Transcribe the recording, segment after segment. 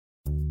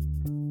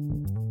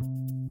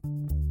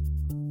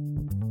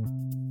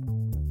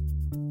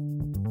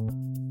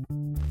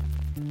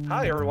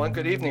Hi, everyone.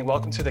 Good evening.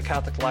 Welcome to the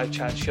Catholic Live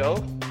Chat Show.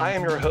 I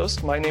am your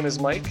host. My name is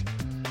Mike.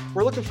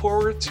 We're looking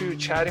forward to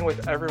chatting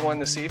with everyone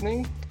this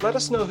evening. Let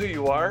us know who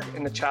you are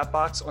in the chat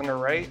box on the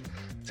right.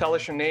 Tell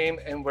us your name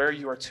and where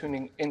you are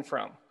tuning in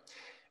from.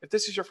 If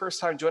this is your first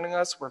time joining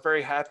us, we're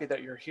very happy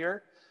that you're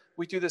here.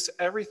 We do this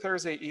every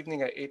Thursday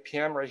evening at 8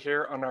 p.m. right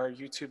here on our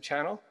YouTube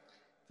channel.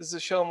 This is a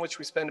show in which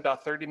we spend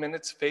about 30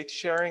 minutes faith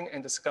sharing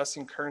and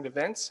discussing current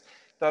events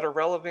that are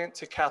relevant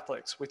to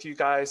Catholics with you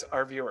guys,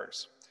 our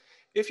viewers.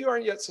 If you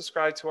aren't yet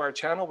subscribed to our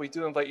channel, we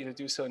do invite you to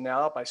do so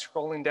now by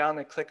scrolling down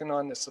and clicking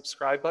on the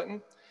subscribe button.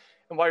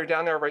 And while you're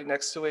down there, right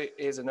next to it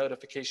is a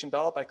notification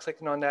bell. By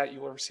clicking on that,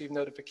 you will receive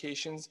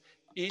notifications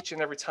each and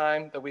every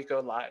time that we go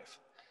live.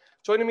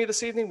 Joining me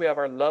this evening, we have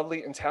our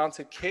lovely and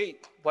talented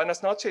Kate.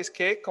 Buenas noches,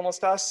 Kate. ¿Cómo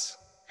estás?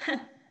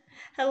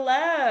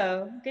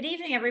 Hello. Good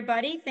evening,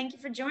 everybody. Thank you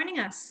for joining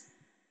us.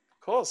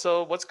 Cool.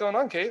 So what's going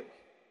on, Kate?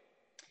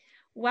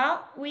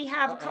 Well, we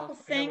have a couple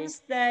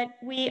things that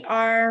we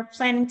are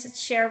planning to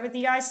share with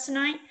you guys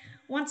tonight.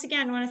 Once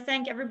again, I want to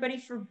thank everybody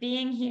for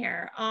being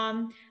here.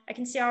 I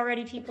can see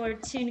already people are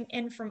tuning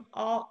in from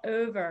all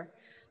over.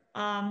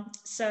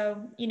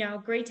 So,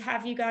 great to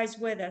have you guys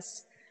with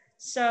us.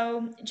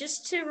 So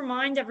just to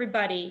remind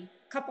everybody,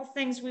 a couple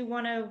things we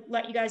want to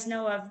let you guys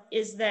know of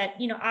is that,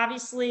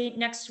 obviously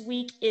next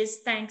week is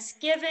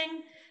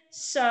Thanksgiving.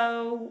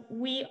 So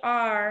we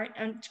are,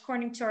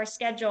 according to our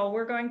schedule,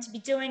 we're going to be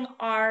doing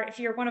if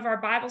you're one of our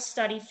Bible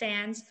study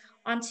fans,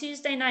 on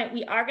Tuesday night,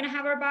 we are going to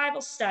have our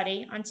Bible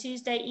study on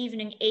Tuesday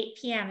evening, 8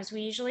 p.m. as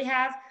we usually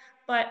have.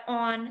 But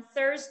on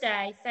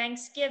Thursday,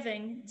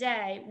 Thanksgiving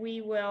Day,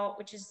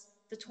 which is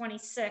the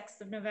 26th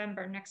of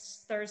November,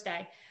 next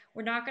Thursday,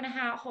 we're not going to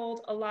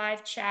hold a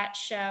live chat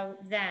show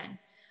then.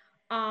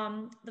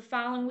 The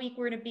following week,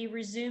 we're going to be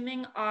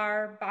resuming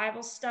our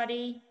Bible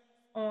study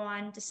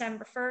on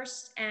December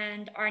 1st,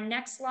 and our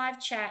next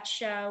live chat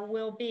show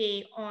will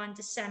be on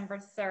December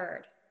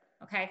 3rd.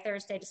 Okay,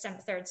 Thursday, December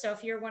 3rd. So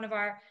if you're one of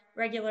our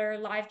regular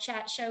live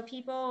chat show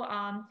people,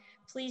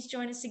 please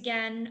join us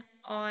again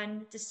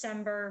on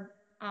December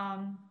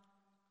 3rd.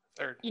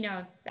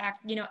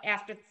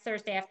 After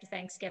Thursday after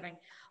Thanksgiving.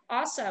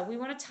 Also, we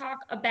want to talk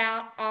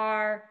about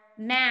our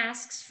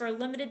masks for a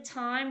limited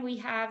time. We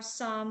have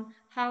some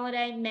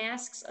holiday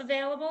masks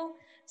available.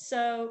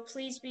 So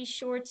please be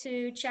sure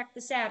to check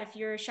this out if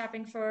you're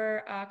shopping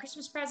for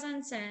Christmas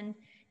presents and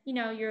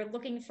you're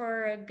looking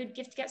for a good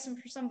gift to get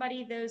for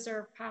somebody. Those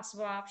are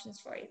possible options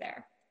for you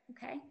there.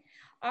 Okay.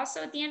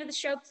 Also, at the end of the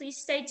show, please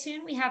stay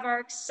tuned. We have our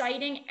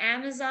exciting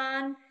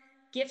Amazon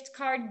gift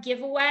card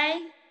giveaway.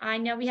 I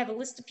know we have a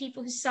list of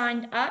people who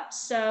signed up.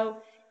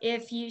 So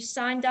if you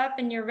signed up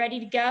and you're ready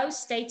to go,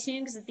 stay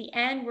tuned because at the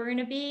end, we're going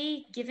to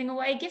be giving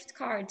away a gift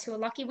card to a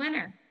lucky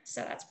winner.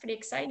 So that's pretty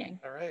exciting.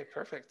 All right,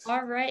 perfect.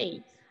 All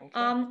right.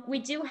 Okay. We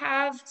do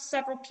have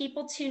several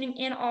people tuning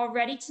in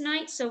already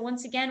tonight. So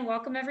once again,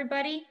 welcome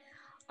everybody.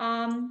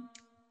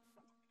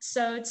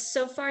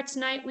 So far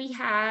tonight we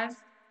have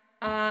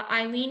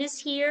Eileen is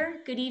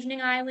here. Good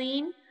evening,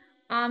 Eileen.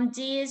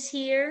 Dee is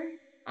here.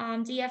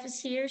 DF is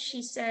here.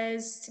 She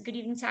says good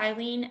evening to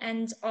Eileen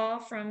and all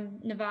from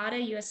Nevada,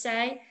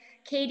 USA.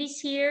 Katie's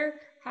here.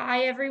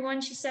 Hi,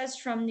 everyone, she says,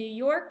 from New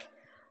York.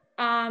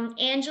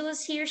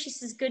 Angela's here. She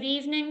says good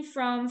evening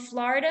from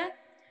Florida.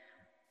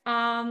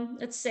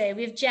 Let's see.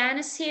 We have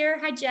Janice here.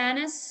 Hi,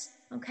 Janice.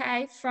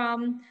 Okay,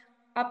 from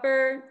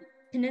Upper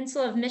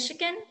Peninsula of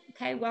Michigan.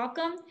 Okay,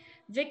 welcome.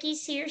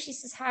 Vicky's here. She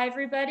says hi,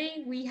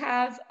 everybody. We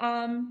have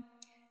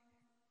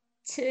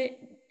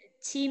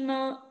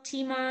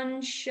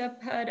Timon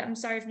Shepard, I'm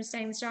sorry if I'm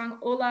saying this wrong.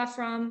 Ola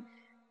from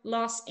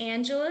Los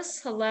Angeles,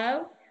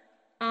 hello.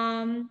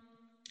 And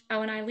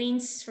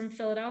Eileen's from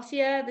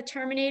Philadelphia. The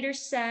Terminator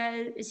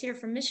is here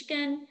from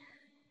Michigan.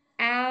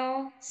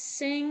 Al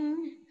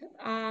Singh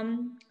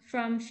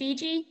from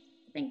Fiji,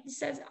 I think he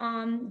says.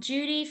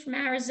 Judy from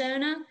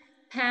Arizona.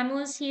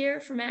 Pamela's here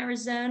from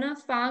Arizona.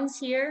 Fong's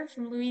here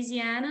from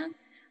Louisiana.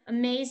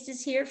 Amazed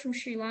is here from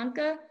Sri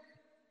Lanka.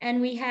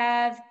 And we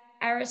have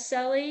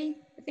Araceli,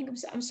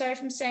 I'm sorry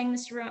if I'm saying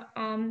this,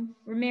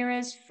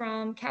 Ramirez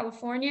from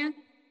California.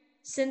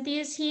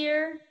 Cynthia's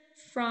here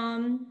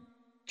from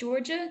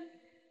Georgia.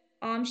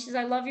 She says,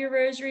 I love your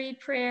rosary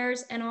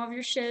prayers and all of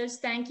your shows.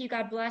 Thank you.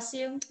 God bless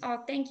you.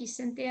 Oh, thank you,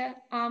 Cynthia.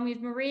 We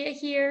have Maria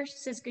here. She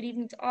says, good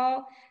evening to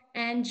all.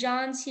 And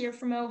John's here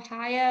from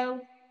Ohio.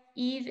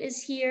 Eve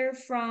is here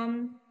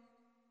from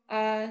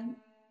the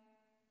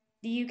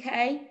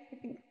UK.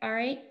 All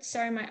right.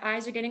 Sorry, my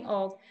eyes are getting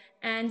old.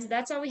 And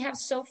that's all we have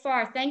so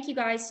far. Thank you,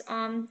 guys.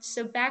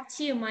 So back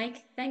to you,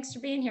 Mike. Thanks for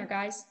being here,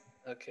 guys.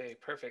 Okay,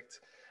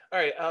 perfect. All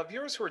right,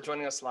 viewers who are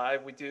joining us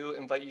live, we do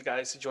invite you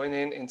guys to join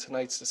in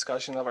tonight's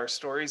discussion of our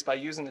stories by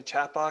using the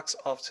chat box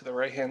off to the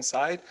right-hand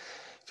side.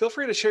 Feel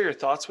free to share your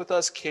thoughts with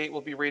us. Kate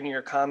will be reading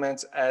your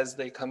comments as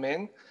they come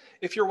in.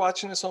 If you're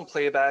watching this on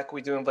playback,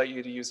 we do invite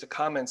you to use the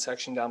comment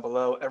section down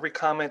below. Every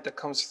comment that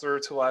comes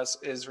through to us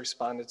is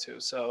responded to.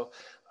 So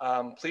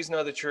Please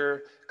know that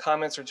your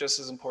comments are just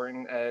as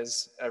important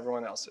as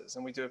everyone else's,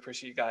 and we do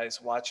appreciate you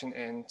guys watching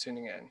and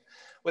tuning in.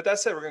 With that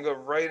said, we're going to go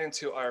right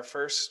into our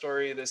first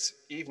story this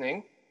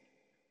evening.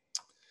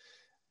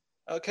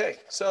 Okay,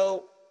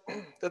 so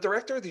the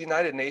director of the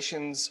United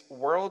Nations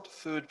World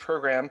Food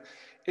Program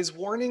is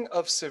warning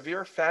of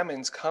severe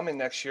famines coming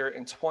next year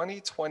in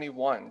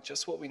 2021,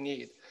 just what we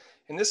need.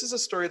 And this is a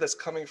story that's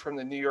coming from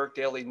the New York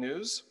Daily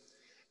News.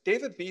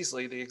 David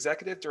Beasley, the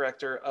executive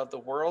director of the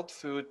World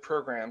Food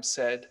Program,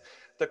 said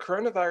the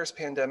coronavirus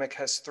pandemic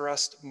has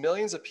thrust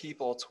millions of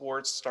people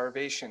towards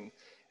starvation,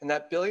 and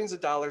that billions of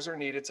dollars are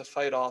needed to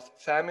fight off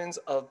famines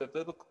of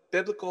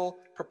biblical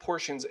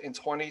proportions in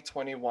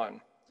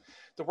 2021.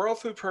 The World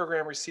Food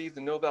Program received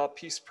the Nobel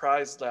Peace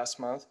Prize last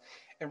month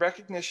in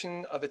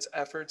recognition of its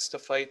efforts to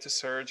fight the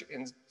surge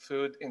in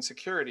food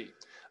insecurity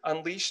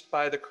unleashed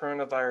by the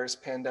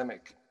coronavirus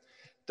pandemic.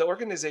 The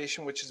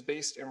organization, which is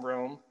based in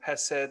Rome,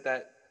 has said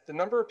that the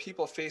number of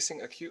people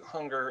facing acute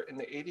hunger in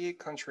the 88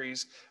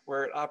 countries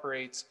where it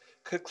operates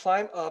could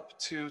climb up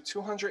to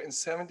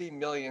 270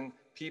 million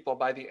people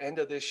by the end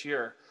of this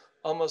year,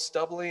 almost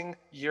doubling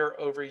year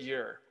over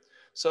year.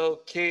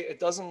 So, Kate, it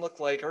doesn't look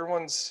like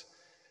everyone's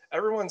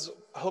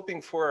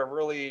hoping for a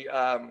really,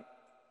 I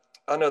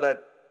know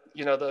that,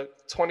 the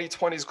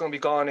 2020 is going to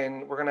be gone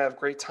and we're going to have a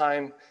great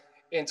time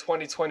in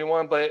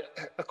 2021,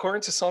 but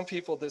according to some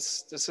people,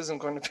 this isn't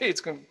going to be,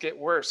 it's going to get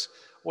worse.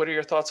 What are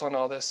your thoughts on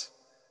all this?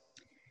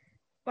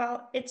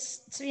 Well,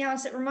 to be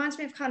honest, it reminds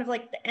me of kind of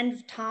like the end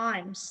of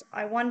times.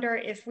 I wonder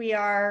if we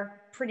are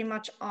pretty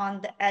much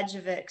on the edge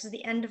of it, because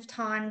the end of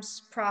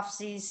times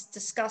prophecies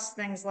discuss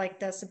things like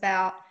this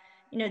about,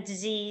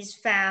 disease,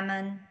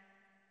 famine.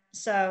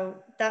 So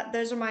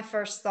those are my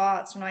first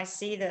thoughts when I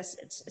see this.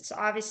 It's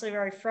obviously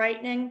very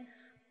frightening.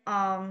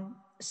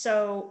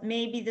 So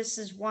maybe this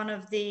is one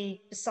of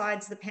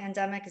besides the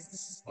pandemic, is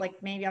this is like,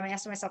 maybe I'm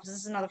asking myself, is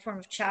this another form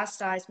of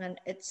chastisement?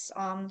 It's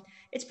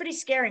pretty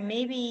scary.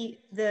 Maybe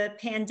the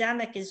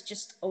pandemic is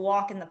just a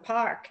walk in the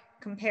park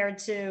compared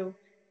to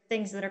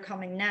things that are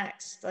coming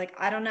next. Like,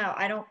 I don't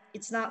know.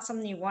 It's not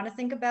something you want to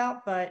think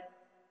about, but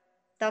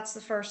that's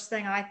the first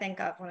thing I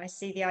think of when I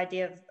see the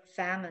idea of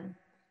famine.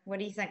 What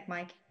do you think,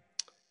 Mike?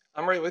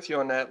 I'm right with you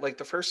on that. Like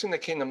the first thing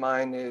that came to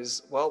mind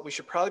is, well, we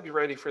should probably be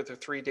ready for the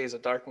 3 days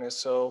of darkness.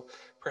 So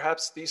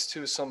perhaps these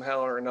two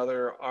somehow or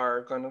another are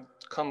going to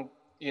come,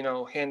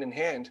 hand in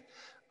hand.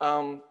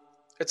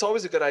 It's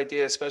always a good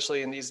idea,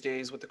 especially in these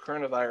days with the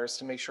coronavirus,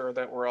 to make sure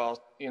that we're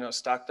all,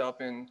 stocked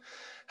up and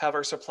have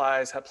our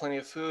supplies, have plenty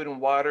of food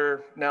and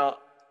water. Now,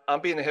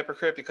 I'm being a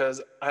hypocrite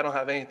because I don't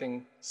have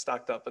anything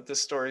stocked up, but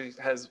this story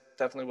has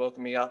definitely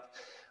woken me up.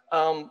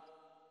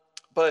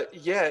 But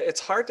yeah, it's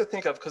hard to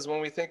think of because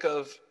when we think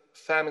of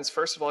famines,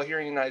 first of all, here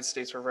in the United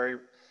States, we're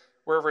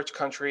a rich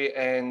country,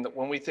 and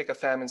when we think of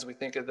famines, we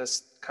think of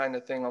this kind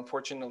of thing,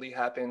 unfortunately,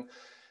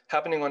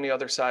 happening on the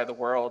other side of the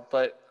world.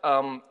 But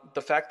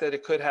the fact that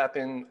it could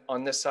happen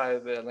on this side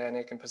of the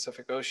Atlantic and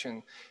Pacific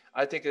Ocean,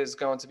 I think is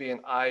going to be an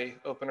eye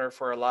opener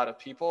for a lot of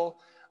people.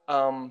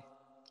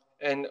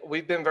 And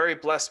we've been very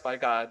blessed by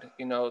God,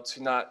 to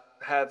not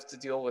have to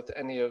deal with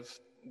any of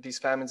these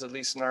famines, at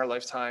least in our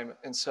lifetime.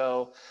 And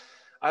so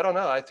I don't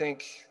know. I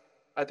think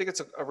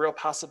it's a real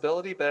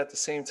possibility, but at the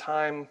same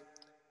time,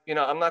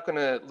 I'm not going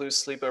to lose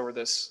sleep over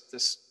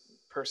this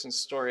person's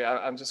story.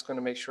 I'm just going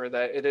to make sure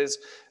that it is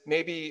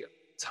maybe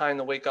time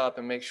to wake up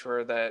and make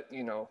sure that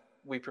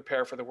we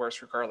prepare for the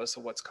worst, regardless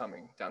of what's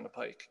coming down the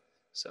pike.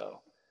 So,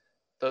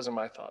 those are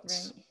my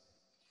thoughts. Right.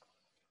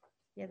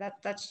 Yeah,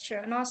 that's true.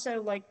 And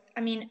also, like,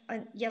 I mean,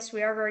 yes,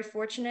 we are very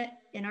fortunate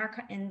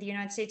in the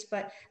United States,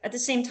 but at the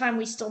same time,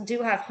 we still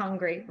do have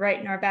hungry right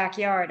in our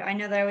backyard. I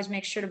know that I always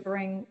make sure to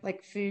bring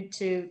like food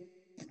to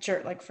the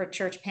church, like for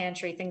church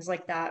pantry, things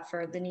like that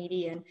for the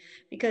needy, and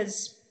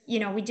because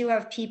we do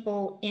have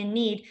people in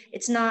need.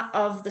 It's not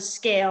of the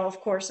scale, of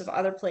course, of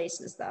other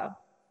places, though.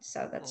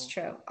 So that's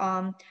true.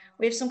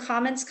 We have some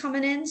comments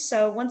coming in.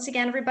 So once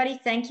again, everybody,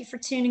 thank you for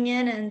tuning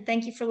in and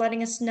thank you for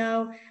letting us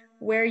know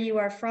where you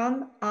are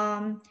from.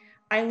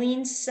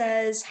 Eileen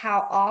says,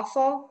 how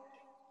awful.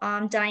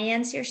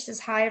 Diane's here, she says,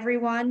 hi,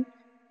 everyone.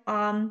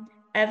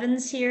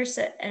 Evan's here,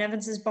 and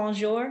Evan says,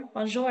 bonjour.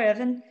 Bonjour,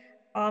 Evan.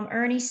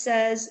 Ernie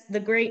says, the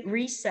great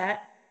reset.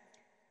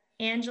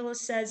 Angela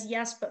says,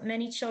 yes, but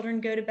many children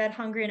go to bed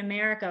hungry in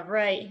America.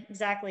 Right,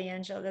 exactly,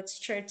 Angela, that's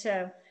true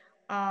too.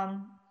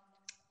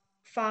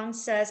 Fong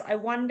says, I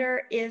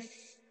wonder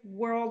if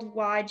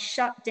worldwide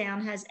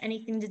shutdown has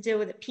anything to do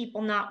with it,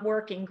 people not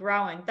working,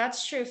 growing.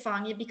 That's true,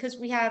 Fong, because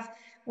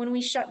when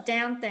we shut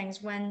down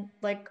things, when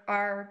like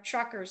our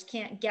truckers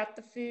can't get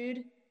the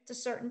food to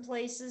certain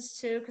places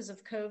too because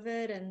of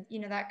COVID, and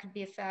that could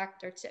be a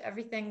factor too.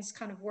 Everything's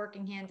kind of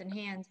working hand in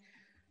hand.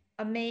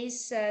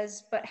 Amaze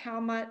says, but how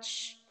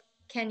much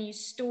can you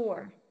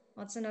store?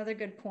 That's another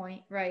good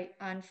point, right?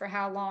 And for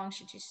how long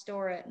should you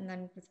store it? And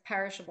then with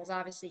perishables,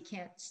 obviously you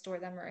can't store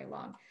them very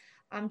long.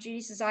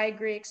 Judy says, I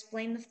agree.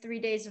 Explain the 3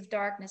 days of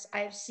darkness. I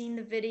have seen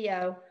the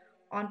video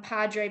on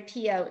Padre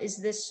Pio. Is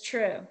this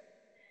true?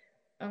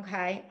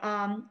 Okay.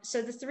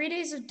 So the 3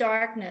 days of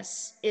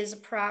darkness is a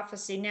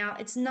prophecy. Now,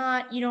 it's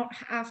not, you don't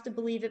have to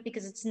believe it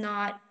because it's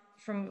not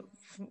from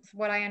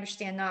what I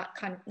understand,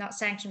 not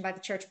sanctioned by the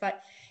church,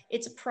 but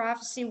it's a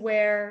prophecy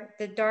where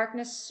the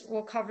darkness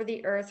will cover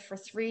the earth for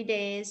 3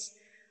 days.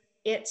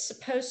 It's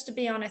supposed to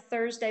be on a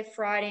Thursday,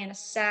 Friday, and a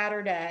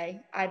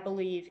Saturday, I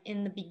believe,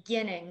 in the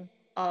beginning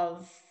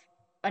of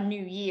a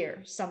new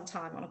year,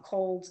 sometime at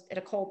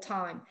a cold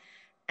time.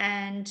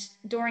 And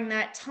during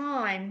that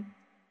time,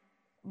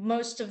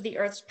 most of the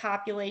Earth's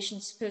population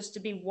is supposed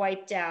to be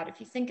wiped out. If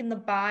you think in the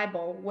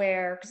Bible,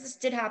 where, because this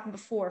did happen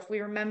before, if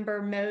we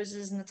remember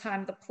Moses and the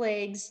time of the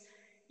plagues,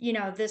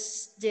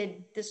 this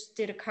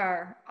did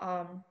occur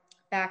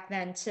back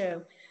then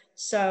too.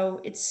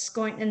 So it's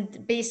going,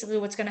 and basically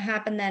what's going to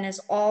happen then is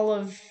all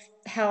of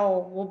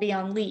hell will be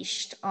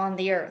unleashed on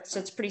the earth. So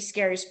it's pretty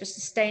scary. You're supposed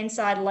to stay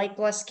inside, light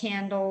blessed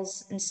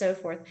candles, and so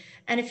forth.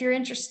 And if you're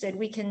interested,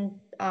 we can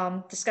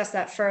discuss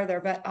that further.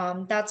 But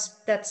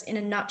that's in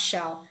a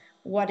nutshell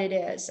what it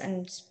is.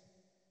 And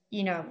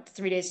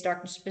 3 days of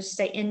darkness, supposed to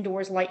stay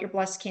indoors, light your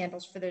blessed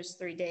candles for those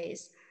 3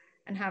 days,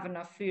 and have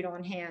enough food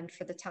on hand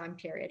for the time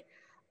period.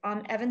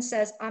 Evan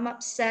says, I'm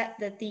upset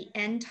that the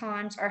end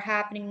times are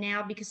happening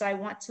now because I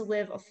want to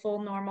live a full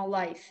normal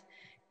life.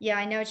 Yeah,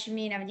 I know what you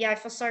mean, Evan. Yeah, I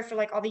feel sorry for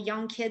like all the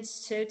young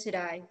kids too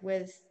today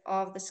with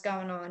all of this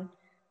going on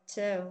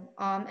too.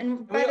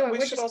 And by the way, We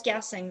we're should just also,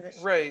 guessing that.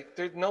 right,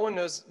 no one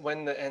knows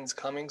when the end's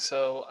coming.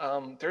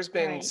 So there's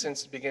been, Right.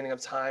 since the beginning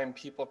of time,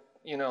 people,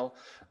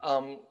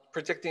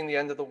 predicting the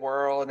end of the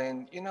world.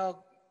 And,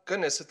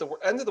 goodness, if the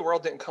end of the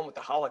world didn't come with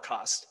the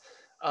Holocaust,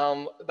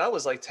 that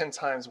was like 10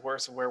 times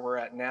worse of where we're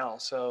at now.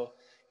 So,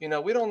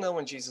 we don't know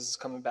when Jesus is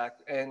coming back.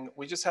 And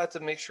we just have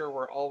to make sure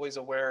we're always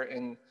aware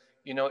and,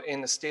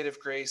 in the state of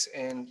grace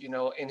and,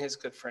 in his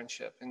good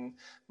friendship and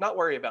not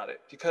worry about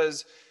it.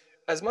 Because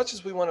as much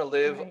as we want to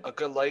live Right. a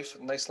good life,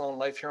 a nice long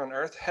life here on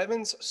earth,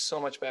 heaven's so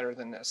much better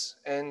than this.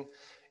 And,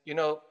 you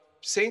know,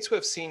 saints who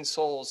have seen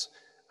souls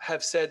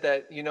have said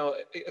that,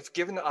 if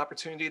given the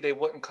opportunity, they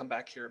wouldn't come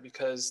back here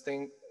because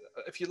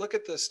if you look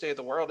at the state of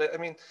the world, I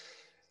mean,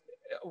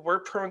 we're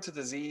prone to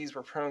disease,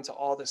 we're prone to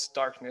all this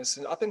darkness.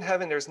 And up in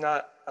heaven, there's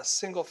not a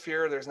single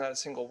fear, there's not a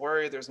single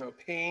worry, there's no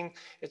pain.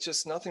 It's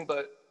just nothing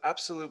but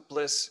absolute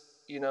bliss,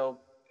 in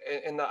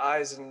the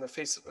eyes and the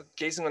face,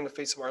 gazing on the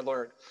face of our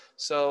Lord.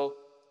 So,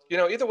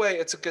 either way,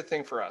 it's a good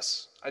thing for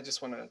us. I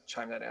just want to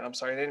chime that in. I'm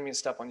sorry, I didn't mean to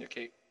step on your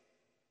Kate.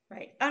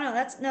 Right. Oh no,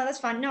 that's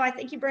fine. No, I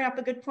think you bring up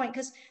a good point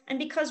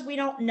because we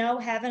don't know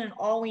heaven and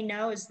all we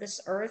know is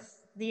this earth,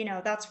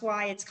 that's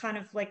why it's kind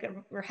of like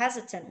we're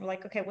hesitant. We're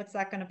like, okay, what's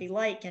that going to be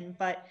like?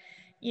 But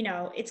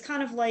it's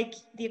kind of like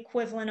the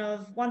equivalent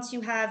of once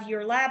you have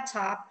your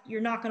laptop,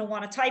 you're not going to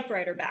want a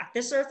typewriter back.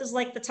 This earth is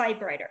like the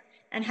typewriter,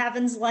 and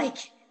heaven's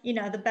like,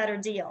 the better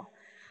deal.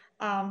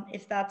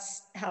 If that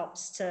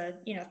helps to,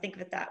 think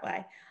of it that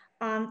way.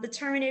 The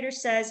Terminator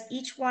says,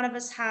 each one of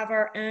us have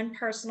our own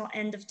personal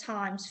end of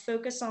times,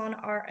 focus on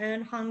our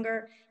own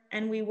hunger,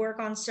 and we work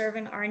on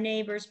serving our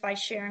neighbors by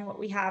sharing what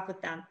we have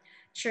with them.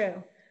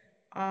 True.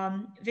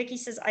 Vicky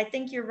says, I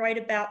think you're right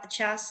about the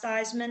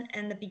chastisement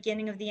and the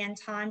beginning of the end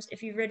times.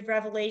 If you read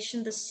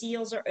Revelation, the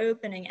seals are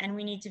opening and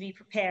we need to be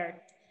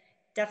prepared.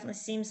 Definitely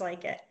seems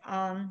like it.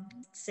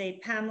 Say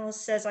Pamela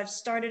says, I've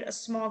started a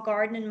small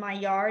garden in my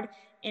yard.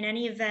 In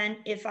any event,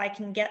 if I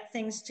can get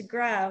things to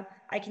grow,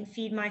 I can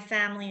feed my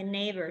family and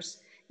neighbors.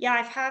 Yeah,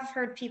 I have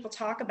heard people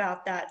talk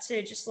about that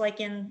too. Just like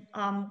in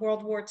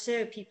World War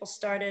II, people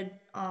started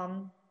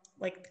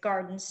like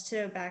gardens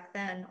too back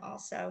then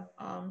also.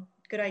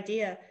 Good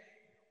idea.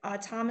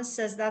 Thomas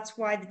says that's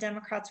why the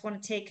Democrats want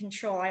to take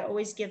control. I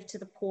always give to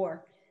the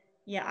poor.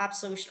 Yeah,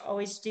 absolutely. We should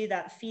always do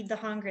that. Feed the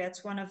hungry.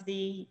 That's one of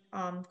the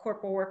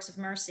corporal works of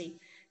mercy.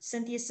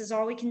 Cynthia says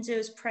all we can do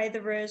is pray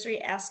the rosary,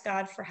 ask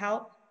God for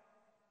help.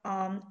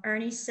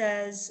 Ernie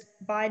says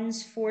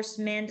Biden's forced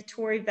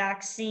mandatory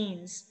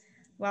vaccines.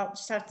 Well,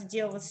 just have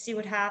to see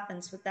what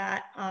happens with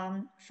that.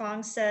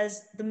 Fong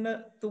says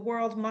the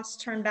world must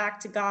turn back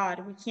to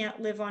God. We can't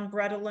live on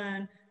bread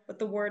alone, but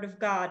the word of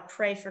God.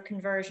 Pray for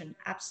conversion.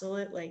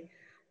 Absolutely.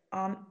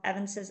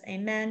 Evan says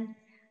amen.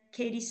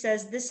 Katie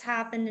says this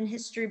happened in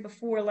history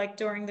before, like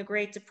during the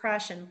Great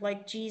Depression.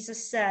 Like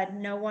Jesus said,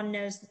 no one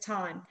knows the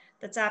time.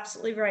 That's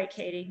absolutely right,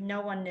 Katie. No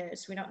one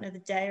knows. We don't know the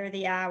day or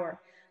the hour.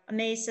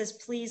 Amaze says,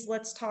 please,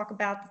 let's talk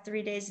about the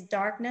 3 days of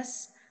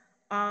darkness.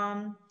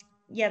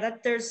 Yeah,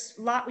 there's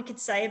a lot we could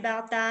say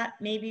about that.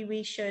 Maybe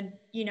we should,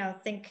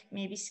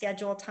 maybe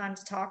schedule a time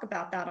to talk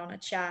about that on a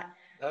chat.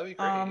 That'd be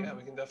great. Yeah,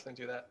 we can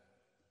definitely do that.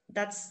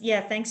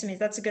 Thanks, Amaze.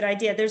 That's a good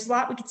idea. There's a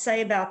lot we could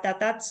say about that.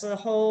 That's a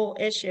whole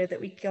issue that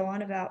we could go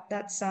on about.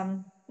 That's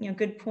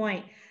good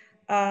point.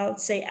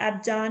 Let's say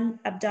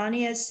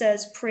Abdania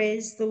says,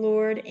 praise the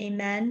Lord,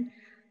 amen.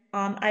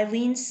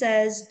 Eileen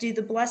says, do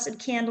the blessed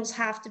candles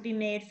have to be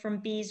made from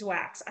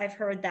beeswax? I've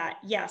heard that.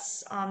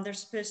 Yes, they're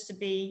supposed to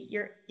be,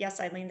 yes,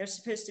 Eileen, they're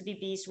supposed to be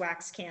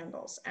beeswax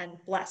candles and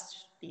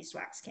blessed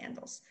beeswax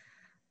candles.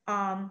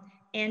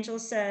 Angela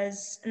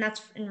says, and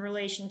that's in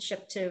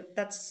relationship to,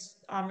 that's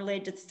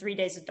related to the 3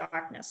 days of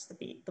darkness,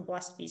 the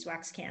blessed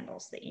beeswax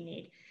candles that you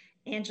need.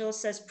 Angela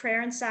says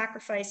prayer and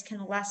sacrifice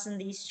can lessen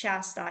these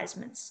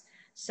chastisements.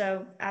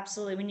 So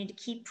absolutely, we need to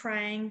keep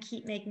praying,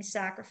 keep making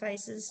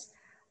sacrifices.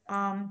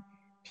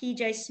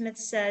 PJ Smith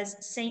says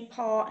St.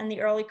 Paul and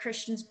the early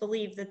Christians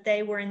believed that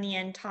they were in the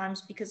end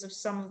times because of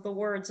some of the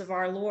words of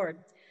our Lord.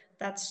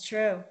 That's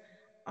true.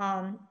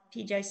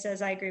 PJ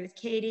says, I agree with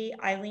Katie.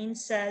 Eileen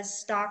says,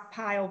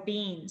 stockpile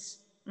beans.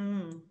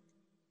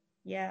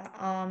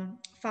 Yeah.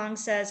 Fong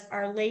says,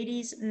 Our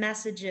Lady's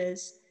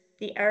messages,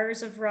 the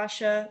errors of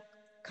Russia,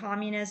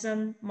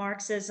 communism,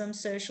 Marxism,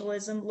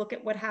 socialism. Look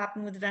at what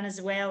happened with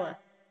Venezuela.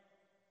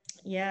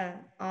 Yeah.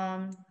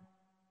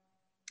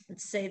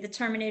 Let's say the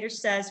Terminator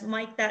says,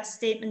 Mike, that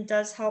statement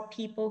does help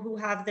people who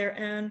have their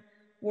own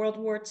World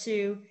War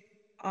II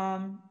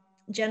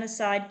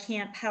genocide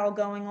camp hell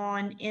going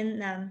on in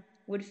them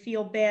would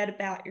feel bad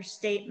about your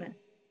statement.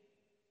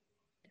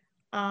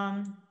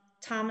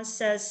 Thomas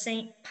says,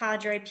 Saint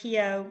Padre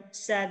Pio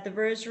said, the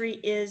rosary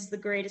is the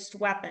greatest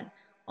weapon.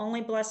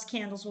 Only blessed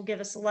candles will give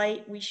us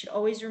light. We should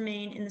always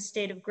remain in the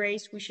state of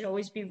grace. We should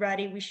always be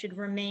ready. We should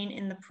remain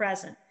in the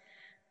present.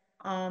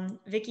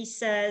 Vicky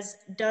says,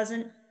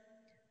 sorry,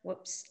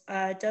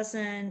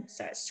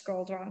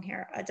 scrolled wrong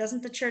here.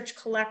 Doesn't the church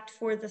collect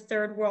for the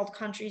third world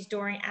countries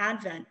during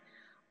Advent?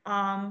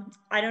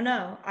 I don't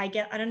know. I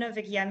don't know,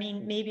 Vicky. I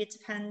mean, maybe it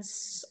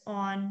depends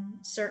on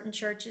certain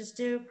churches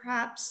do,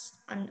 perhaps.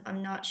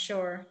 I'm not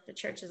sure. The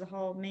church as a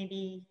whole,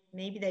 maybe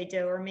they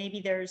do, or maybe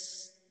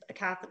there's a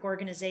Catholic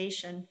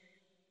organization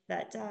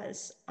that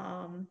does.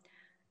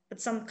 But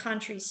some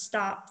countries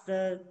stop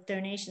the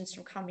donations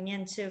from coming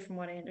in too, from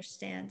what I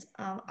understand.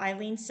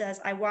 Eileen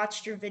says, I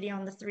watched your video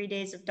on the 3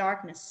 days of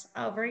darkness.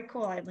 Oh, very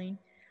cool, Eileen.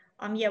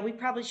 Yeah, we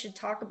probably should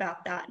talk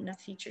about that in a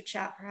future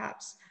chat,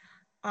 perhaps.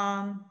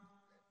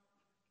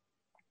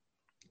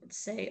 Let's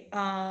see.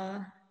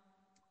 I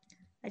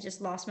just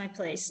lost my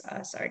place.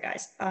 Sorry,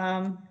 guys.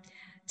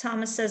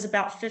 Thomas says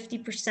about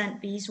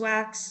 50%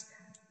 beeswax.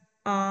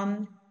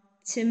 Timon,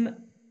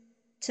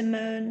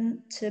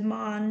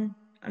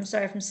 I'm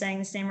sorry if I'm saying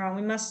this name wrong.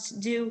 We must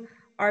do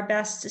our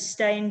best to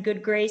stay in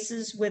good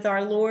graces with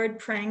our Lord,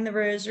 praying the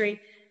rosary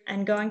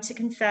and going to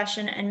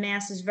confession and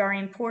mass is very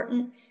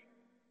important.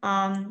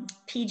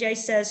 PJ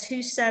says,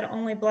 who said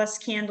only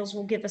blessed candles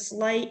will give us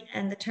light?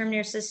 And the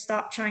Terminator says,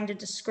 stop trying to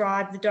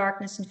describe the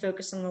darkness and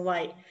focus on the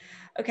light.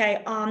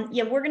 Okay,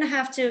 yeah, we're gonna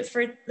have to,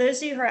 for those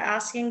of you who are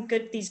asking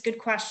these good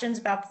questions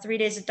about the 3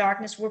 days of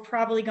darkness, we're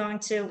probably going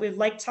to, we'd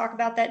like to talk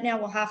about that now.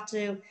 We'll have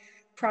to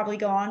probably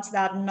go on to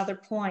that at another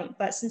point.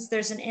 But since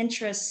there's an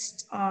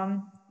interest,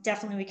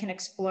 definitely we can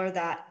explore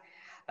that.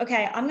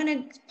 Okay, I'm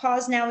gonna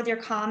pause now with your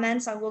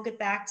comments. I will get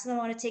back to them. I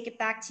wanna take it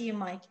back to you,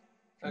 Mike.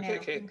 Okay,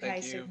 Kate,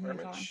 thank you very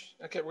much.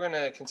 Okay, we're going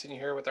to continue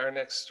here with our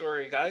next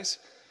story, guys.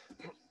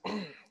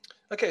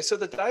 Okay, so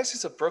the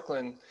Diocese of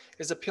Brooklyn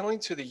is appealing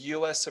to the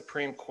U.S.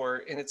 Supreme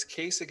Court in its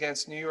case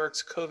against New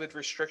York's COVID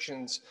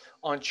restrictions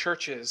on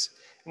churches.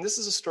 And this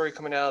is a story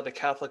coming out of the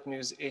Catholic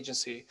News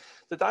Agency.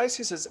 The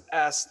diocese has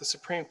asked the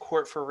Supreme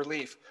Court for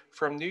relief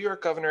from New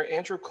York Governor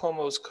Andrew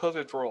Cuomo's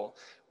COVID rule,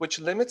 which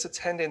limits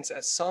attendance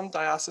at some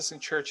diocesan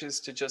churches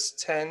to just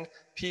 10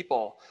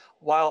 people,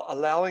 while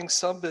allowing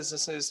some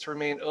businesses to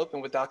remain open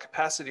without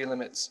capacity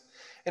limits.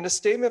 In a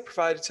statement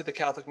provided to the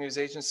Catholic News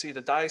Agency, the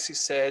diocese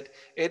said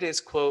it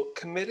is, quote,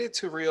 committed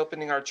to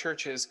reopening our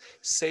churches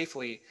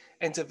safely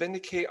and to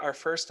vindicate our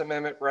First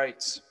Amendment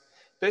rights.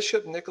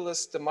 Bishop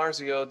Nicholas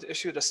DiMarzio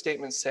issued a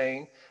statement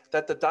saying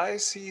that the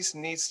diocese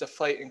needs to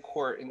fight in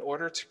court in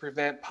order to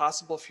prevent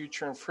possible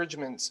future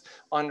infringements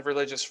on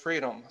religious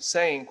freedom,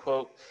 saying,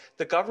 quote,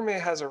 the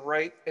government has a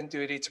right and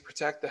duty to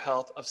protect the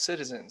health of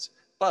citizens.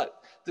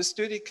 But this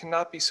duty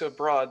cannot be so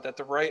broad that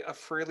the right of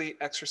freely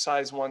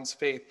exercise one's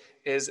faith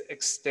is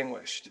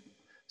extinguished.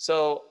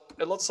 So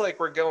it looks like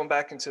we're going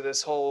back into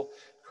this whole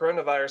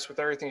coronavirus with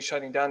everything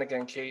shutting down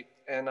again, Kate.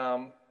 And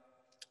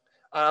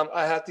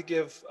I have to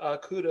give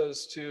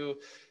kudos to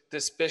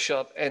this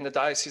bishop and the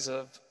Diocese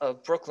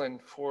of Brooklyn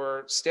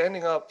for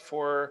standing up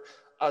for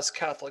us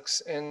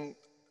Catholics, and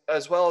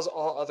as well as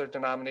all other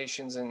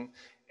denominations and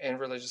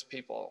religious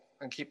people,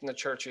 and keeping the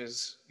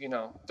churches,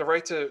 the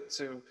right to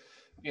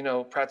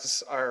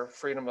practice our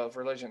freedom of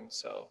religion.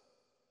 So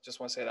just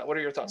want to say that. What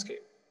are your thoughts,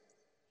 Kate?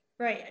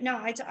 Right. No,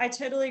 I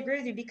totally agree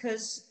with you,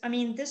 because, I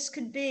mean, this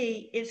could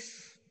be,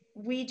 if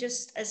we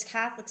just, as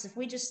Catholics, if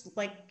we just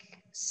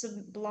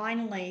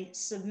blindly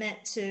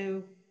submit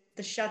to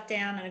the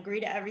shutdown and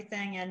agree to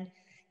everything, and,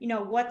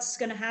 what's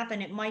going to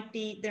happen? It might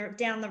be there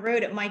down the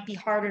road, it might be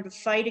harder to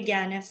fight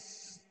again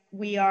if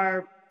we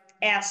are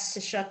asked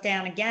to shut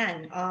down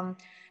again.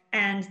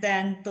 And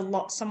then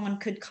someone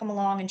could come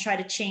along and try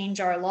to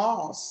change our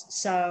laws.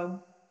 So,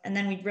 and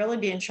then we'd really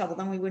be in trouble.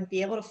 Then we wouldn't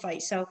be able to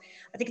fight. So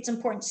I think it's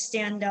important to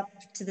stand up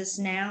to this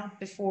now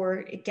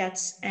before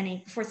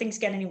things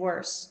get any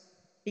worse,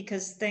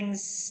 because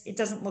it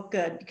doesn't look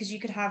good, because you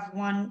could have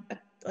one,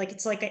 like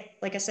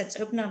I said, it's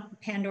open up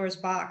Pandora's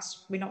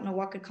box. We don't know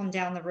what could come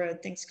down the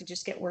road. Things could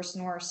just get worse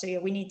and worse. So yeah,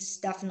 we need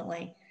to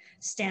definitely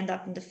stand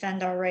up and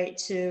defend our right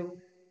to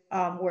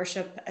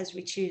worship as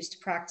we choose to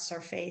practice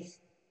our faith.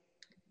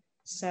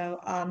 So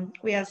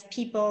we have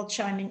people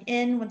chiming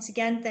in. Once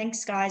again,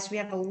 thanks, guys. We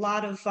have a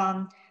lot of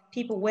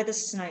people with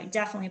us tonight.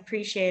 Definitely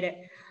appreciate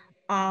it.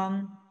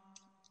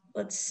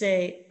 Let's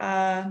see.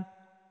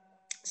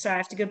 So I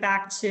have to go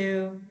back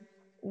to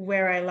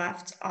where I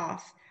left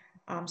off.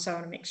 So I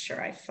want to make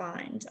sure I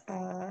find.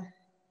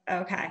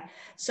 Okay,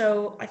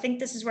 so I think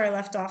this is where I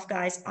left off,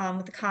 guys,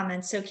 with the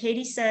comments. So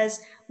Katie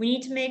says, we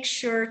need to make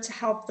sure to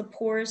help the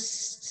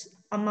poorest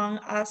among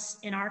us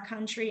in our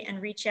country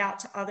and reach out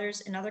to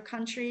others in other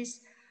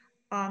countries.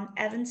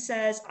 Evan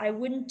says, I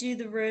wouldn't do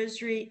the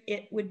rosary.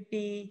 It would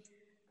be,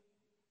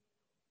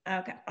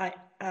 okay,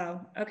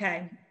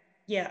 okay.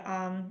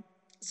 Yeah,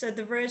 so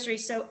the rosary,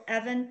 so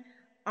Evan,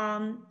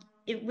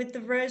 with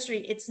the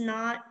rosary, it's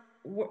not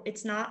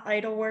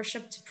idol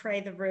worship to pray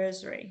the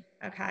rosary.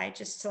 Okay,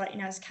 just to let you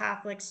know, as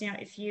Catholics,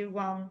 if you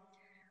want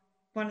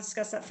to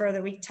discuss that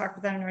further, we can talk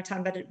about that another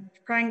time. But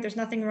praying, there's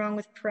nothing wrong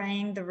with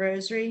praying the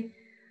rosary.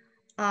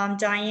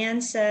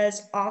 Diane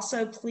says,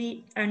 also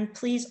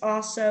please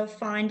also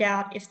find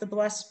out if the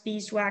blessed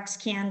beeswax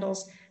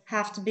candles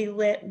have to be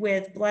lit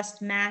with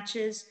blessed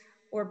matches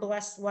or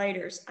blessed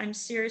lighters. I'm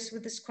serious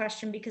with this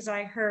question because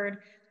I heard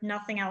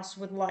nothing else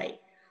would light.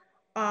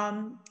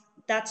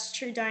 That's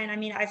true, Diane. I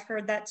mean, I've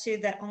heard that too,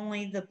 that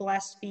only the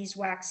blessed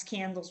beeswax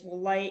candles will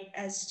light.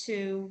 As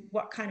to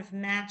what kind of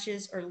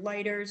matches or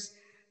lighters,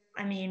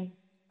 I mean,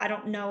 I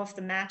don't know if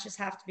the matches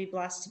have to be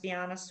blessed, to be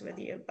honest with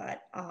you,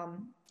 but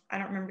I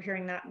don't remember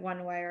hearing that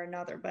one way or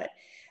another. But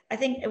I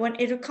think when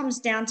it comes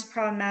down to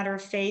probably a matter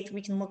of faith,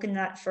 we can look into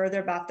that further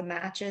about the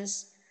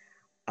matches.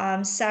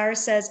 Sarah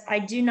says, I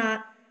do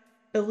not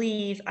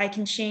believe I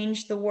can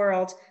change the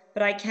world,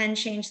 but I can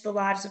change the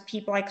lives of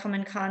people I come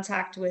in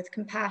contact with.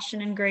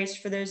 Compassion and grace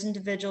for those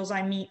individuals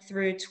I meet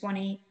through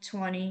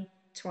 2020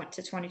 to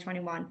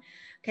 2021.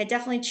 Okay,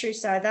 definitely true,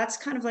 Sarah. That's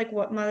kind of like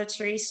what Mother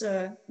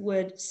Teresa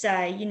would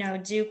say,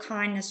 do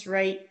kindness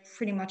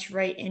pretty much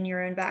right in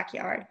your own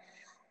backyard.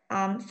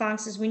 Fong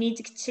says, we need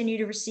to continue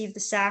to receive the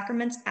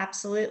sacraments.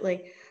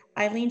 Absolutely.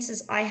 Eileen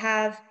says, I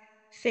have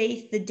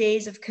faith the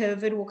days of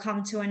COVID will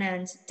come to an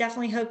end.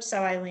 Definitely hope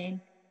so, Eileen.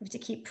 We have to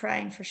keep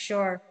praying for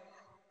sure.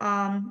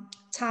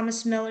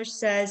 Thomas Miller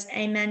says,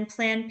 amen.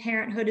 Planned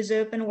Parenthood is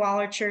open while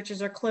our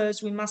churches are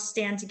closed. We must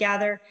stand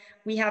together.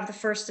 We have the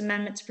First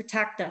Amendment to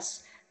protect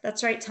us.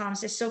 That's right,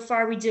 Thomas. So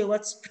far we do.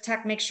 Let's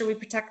make sure we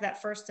protect that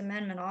First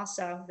Amendment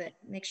also,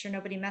 make sure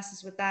nobody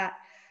messes with that.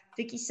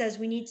 Vicky says,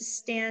 we need to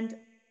stand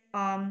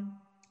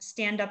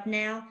up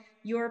now.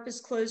 Europe has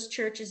closed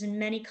churches in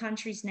many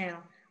countries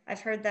now.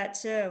 I've heard that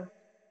too.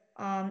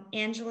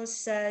 Angela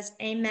says,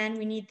 amen.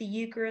 We need the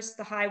Eucharist,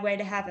 the highway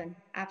to heaven.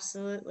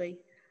 Absolutely.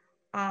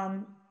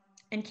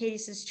 And Katie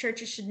says,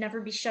 churches should never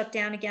be shut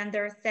down again.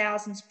 There are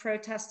thousands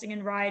protesting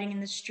and rioting in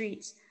the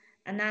streets,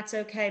 and that's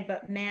okay,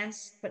 but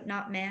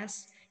not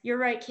mass. You're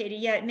right, Katie.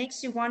 Yeah, it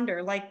makes you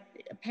wonder,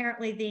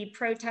 apparently the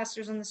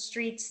protesters on the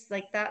streets,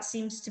 that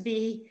seems to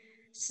be,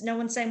 no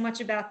one's saying much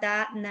about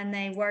that, and then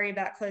they worry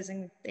about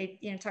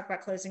talk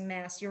about closing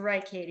mass. You're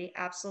right, Katie.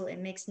 Absolutely. It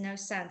makes no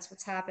sense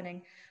what's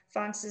happening.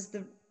 Fong says,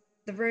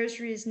 the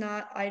rosary is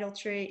not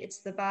idolatry. It's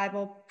the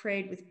Bible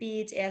prayed with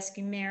beads,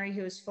 asking Mary,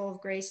 who is full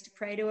of grace, to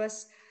pray to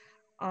us.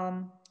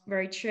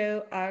 Very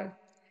true.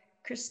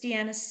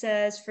 Christiana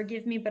says,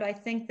 forgive me, but I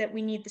think that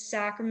we need the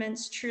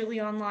sacraments.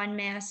 Truly online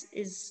mass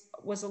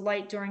was a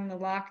light during the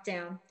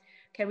lockdown.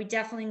 Okay, we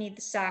definitely need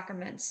the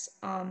sacraments.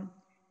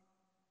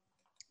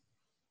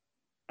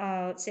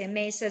 Let's see,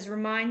 May says,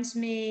 reminds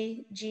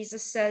me,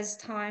 Jesus says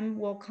time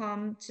will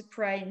come to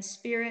pray in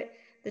spirit.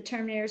 The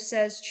Terminator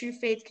says, true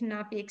faith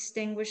cannot be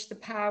extinguished. The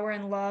power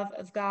and love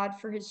of God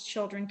for his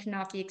children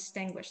cannot be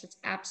extinguished. That's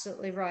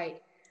absolutely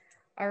right.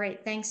 All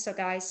right, thanks, so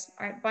guys.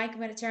 All right, Mike, I'm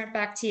going to turn it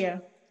back to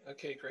you.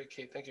 Okay, great,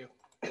 Kate, thank you.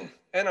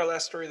 And our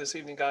last story this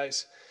evening,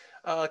 guys.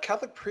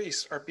 Catholic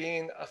priests are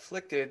being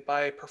afflicted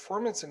by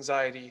performance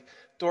anxiety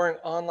during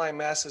online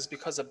masses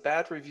because of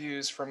bad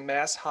reviews from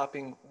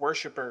mass-hopping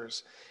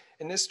worshipers.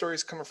 And this story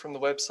is coming from the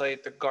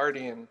website The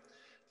Guardian.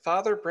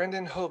 Father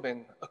Brendan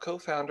Hoban, a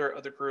co-founder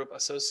of the group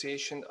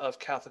Association of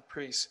Catholic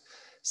Priests,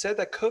 said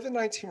that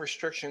COVID-19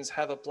 restrictions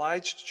have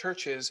obliged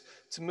churches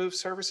to move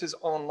services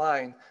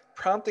online,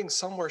 prompting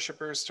some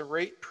worshipers to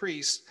rate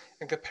priests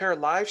and compare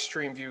live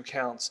stream view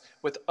counts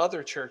with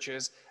other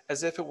churches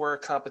as if it were a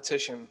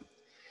competition.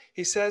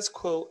 He says,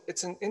 quote,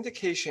 it's an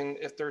indication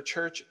if their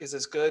church is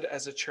as good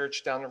as a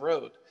church down the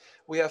road.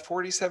 We have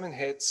 47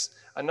 hits,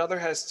 another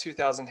has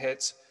 2,000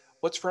 hits.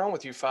 What's wrong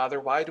with you, Father?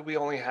 Why do we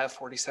only have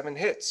 47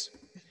 hits?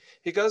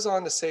 He goes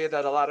on to say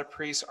that a lot of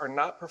priests are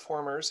not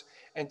performers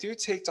and do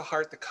take to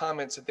heart the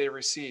comments that they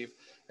receive,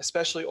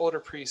 especially older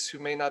priests who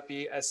may not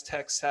be as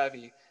tech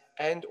savvy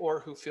and or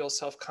who feel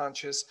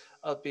self-conscious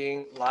of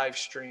being live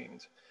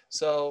streamed.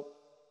 So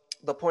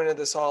the point of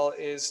this all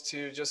is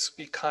to just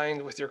be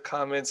kind with your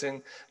comments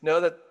and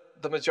know that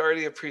the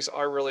majority of priests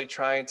are really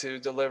trying to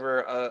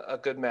deliver a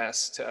good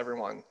mass to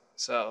everyone.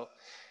 So,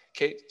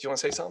 Kate, do you want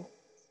to say something?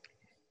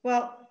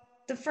 Well,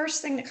 the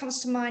first thing that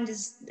comes to mind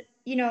is,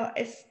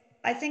 if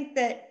I think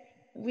that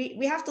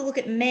we have to look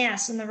at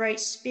mass in the right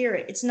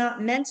spirit. It's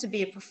not meant to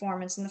be a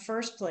performance in the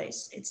first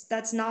place.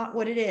 That's not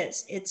what it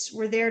is.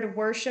 We're there to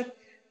worship.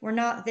 We're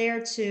not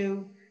there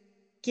to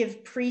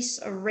give priests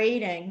a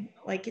rating.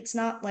 Like, it's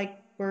not like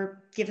we're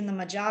giving them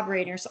a job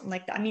rating or something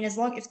like that. I mean,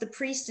 if the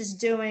priest is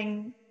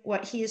doing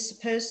what he is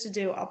supposed to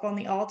do up on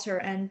the altar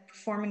and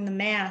performing the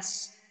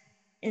mass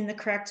in the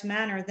correct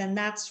manner, then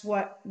that's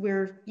what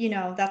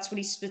that's what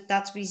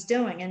he's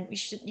doing. And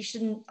you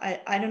shouldn't,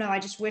 I don't know. I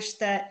just wish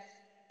that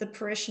the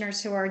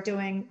parishioners who are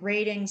doing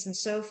ratings and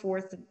so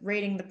forth,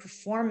 rating the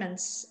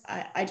performance,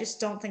 I just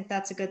don't think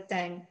that's a good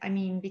thing. I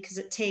mean, because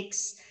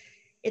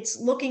it's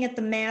looking at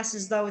the mass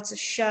as though it's a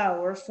show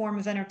or a form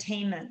of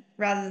entertainment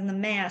rather than the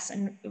mass.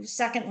 And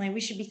secondly, we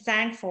should be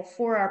thankful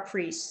for our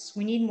priests.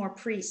 We need more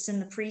priests in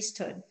the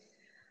priesthood.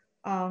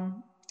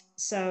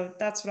 So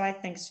that's what I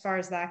think as far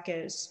as that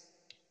goes.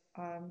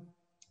 I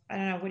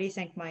don't know. What do you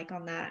think, Mike,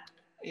 on that?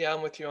 Yeah,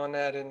 I'm with you on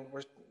that. And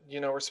we're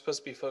supposed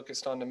to be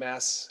focused on the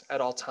mass at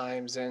all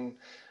times. And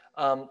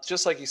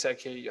just like you said,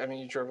 Kate, I mean,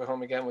 you drove it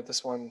home again with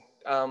this one.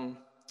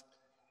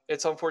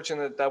 It's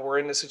unfortunate that we're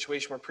in a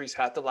situation where priests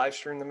have to live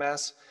stream the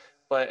mass.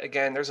 But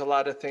again, there's a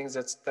lot of things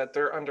that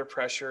they're under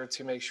pressure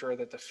to make sure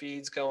that the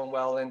feed's going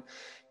well. And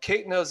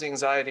Kate knows the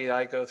anxiety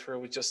I go through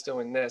with just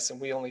doing this,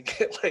 and we only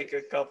get like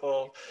a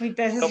couple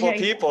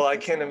people. I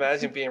can't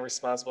imagine being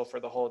responsible for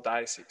the whole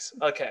diocese.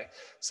 Okay,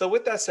 so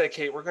with that said,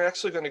 Kate, we're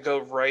actually going to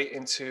go right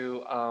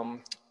into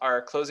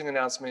our closing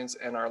announcements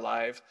and our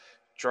live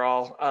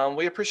draw.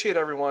 We appreciate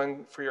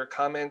everyone for your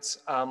comments.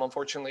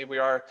 Unfortunately, we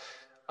are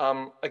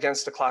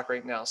against the clock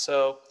right now.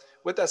 So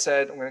with that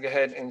said, I'm going to go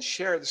ahead and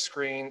share the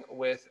screen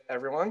with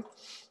everyone.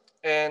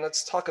 And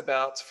let's talk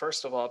about,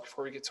 first of all,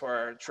 before we get to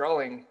our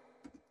drawing.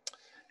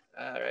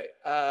 All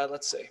right,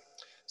 let's see.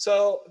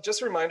 So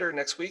just a reminder,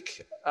 next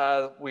week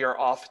we are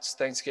off. It's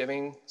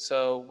Thanksgiving.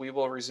 So we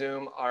will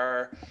resume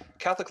our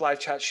Catholic Live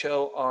Chat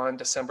show on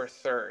December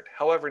 3rd.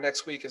 However,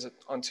 next week is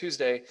on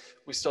Tuesday.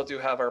 We still do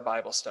have our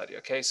Bible study.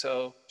 Okay,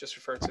 so just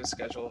refer to the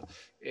schedule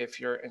if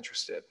you're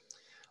interested.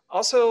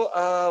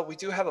 Also, we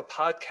do have a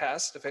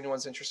podcast. If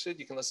anyone's interested,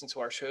 you can listen to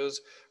our shows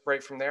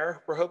right from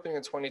there. We're hoping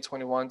in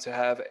 2021 to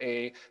have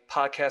a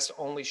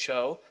podcast-only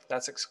show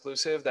that's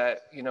exclusive,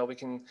 that we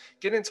can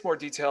get into more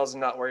details and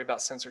not worry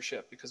about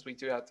censorship, because we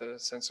do have to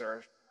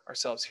censor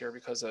ourselves here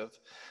because of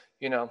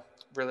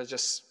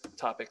religious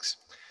topics.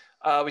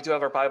 We do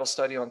have our Bible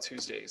study on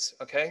Tuesdays.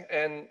 Okay,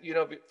 and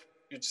you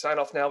sign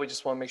off now. We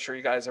just want to make sure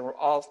you guys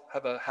all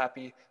have a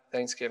happy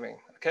Thanksgiving.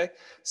 Okay.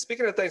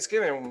 Speaking of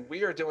Thanksgiving,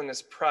 we are doing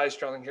this prize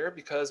drawing here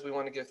because we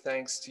want to give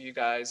thanks to you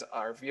guys,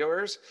 our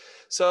viewers.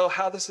 So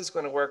how this is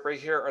going to work right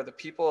here are the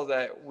people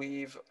that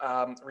we've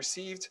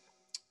received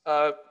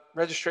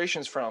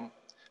registrations from.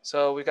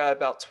 So we got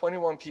about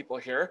 21 people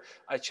here.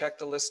 I checked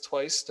the list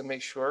twice to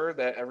make sure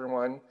that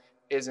everyone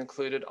is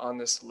included on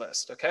this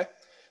list. Okay.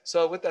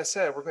 So with that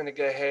said, we're going to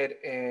go ahead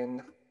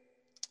and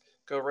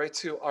go right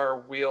to our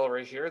wheel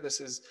right here. This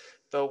is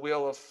the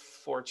Wheel of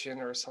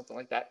Fortune or something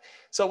like that.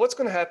 So what's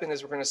going to happen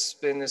is we're going to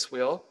spin this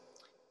wheel.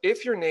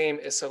 If your name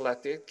is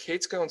selected,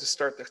 Kate's going to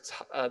start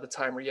the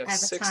timer. You have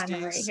 60 seconds. I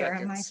have a timer right here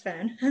on my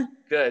phone.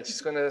 Good. She's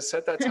going to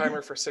set that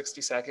timer for 60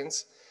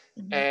 seconds.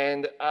 Mm-hmm.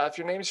 And if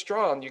your name is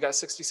drawn, you got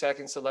 60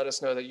 seconds to let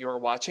us know that you are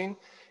watching.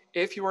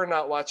 If you are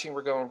not watching,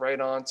 we're going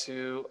right on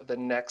to the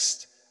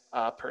next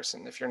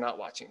person if you're not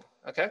watching.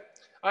 Okay?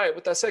 All right.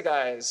 With that said,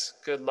 guys,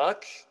 good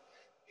luck.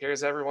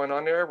 Here's everyone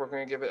on there. We're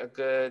going to give it a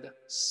good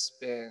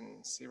spin,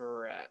 see where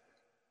we're at.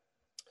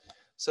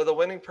 So the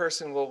winning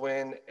person will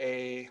win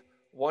a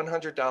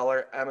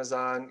 $100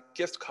 Amazon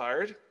gift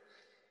card.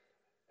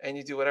 And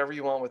you do whatever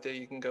you want with it.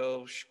 You can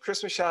go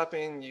Christmas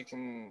shopping. You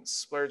can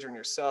splurge on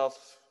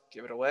yourself,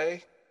 give it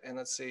away. And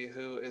let's see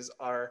who is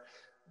our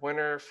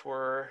winner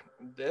for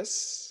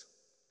this.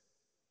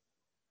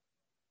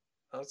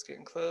 Oh, it's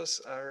getting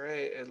close. All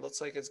right. It looks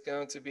like it's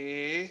going to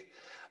be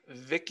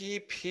Vicky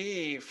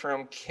P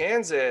from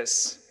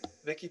Kansas.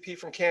 Vicky P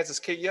from Kansas.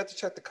 Kate, you have to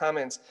check the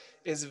comments.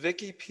 Is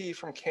Vicky P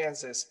from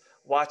Kansas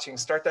watching?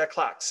 Start that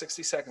clock.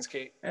 60 seconds,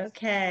 Kate.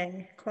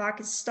 Okay.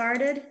 Clock is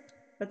started.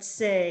 Let's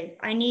see.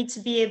 I need to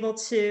be able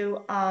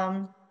to,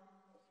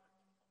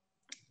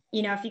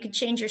 if you could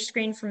change your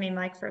screen for me,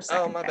 Mike, for a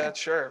second. Oh, my bad.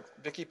 Sure.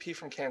 Vicky P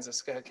from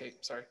Kansas. Go ahead,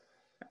 Kate. Sorry.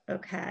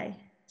 Okay.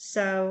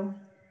 So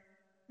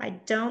I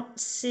don't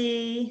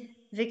see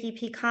Vicky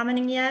P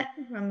commenting yet.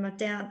 I'm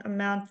down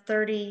around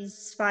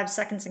 35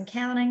 seconds and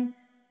counting.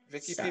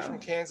 Vicky P from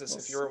Kansas,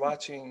 if you're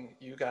watching,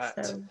 you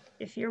got. So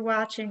if you're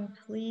watching,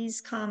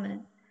 please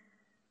comment.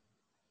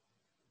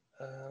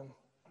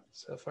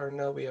 So far,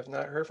 no, we have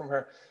not heard from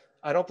her.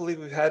 I don't believe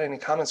we've had any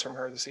comments from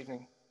her this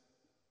evening.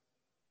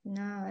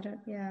 No, I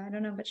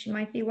don't know, but she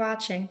might be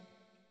watching.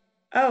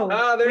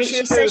 Oh, there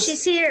she says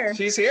she's here.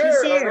 She's here.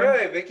 All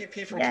right, Vicky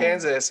P from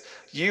Kansas.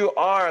 You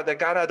are the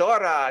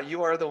ganadora.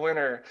 You are the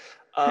winner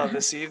of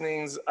this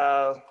evening's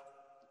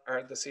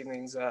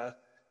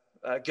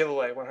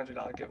giveaway,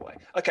 $100 giveaway.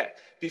 Okay,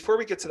 before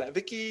we get to that,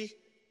 Vicky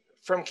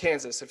from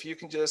Kansas, if you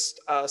can just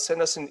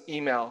send us an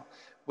email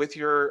with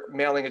your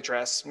mailing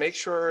address, make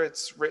sure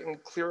it's written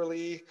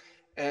clearly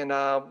and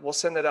we'll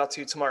send that out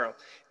to you tomorrow.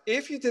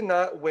 If you did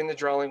not win the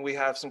drawing, we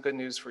have some good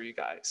news for you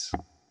guys.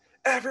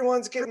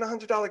 Everyone's getting a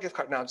 $100 gift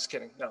card. No, I'm just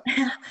kidding. No.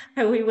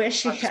 We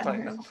wish you I'm just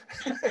playing.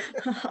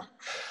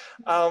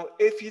 No.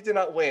 If you did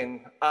not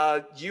win,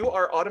 you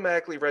are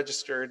automatically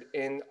registered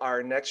in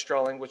our next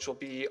drawing, which will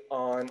be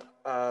on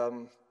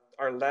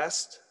our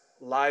last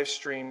live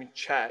stream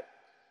chat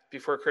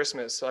before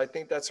Christmas. So I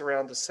think that's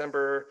around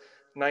December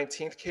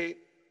 19th, Kate.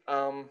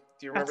 Do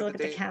you remember the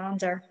date? At the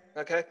calendar.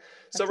 Okay,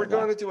 so we're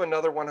going to do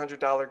another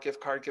 $100 gift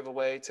card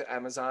giveaway to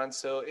Amazon.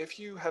 So if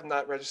you have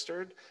not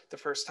registered the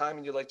first time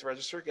and you'd like to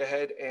register, go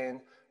ahead and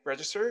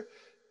register.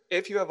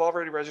 If you have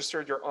already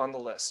registered, you're on the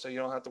list, so you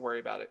don't have to worry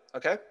about it,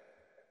 okay?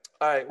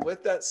 All right,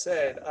 with that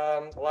said,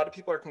 a lot of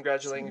people are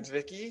congratulating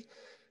Vicky.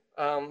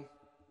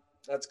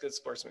 That's good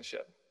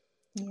sportsmanship.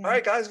 Yeah. All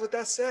right, guys, with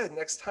that said,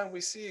 next time we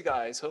see you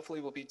guys,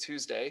 hopefully will be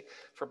Tuesday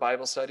for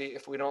Bible study.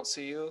 If we don't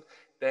see you,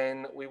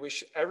 then we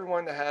wish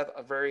everyone to have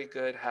a very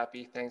good,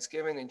 happy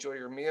Thanksgiving. Enjoy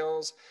your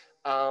meals,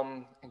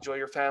 enjoy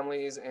your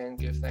families, and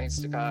give thanks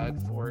to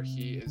God, for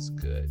He is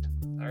good.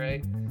 All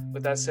right,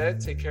 with that said,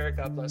 take care.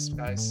 God bless,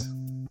 guys.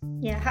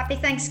 Yeah, happy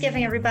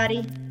Thanksgiving,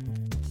 everybody.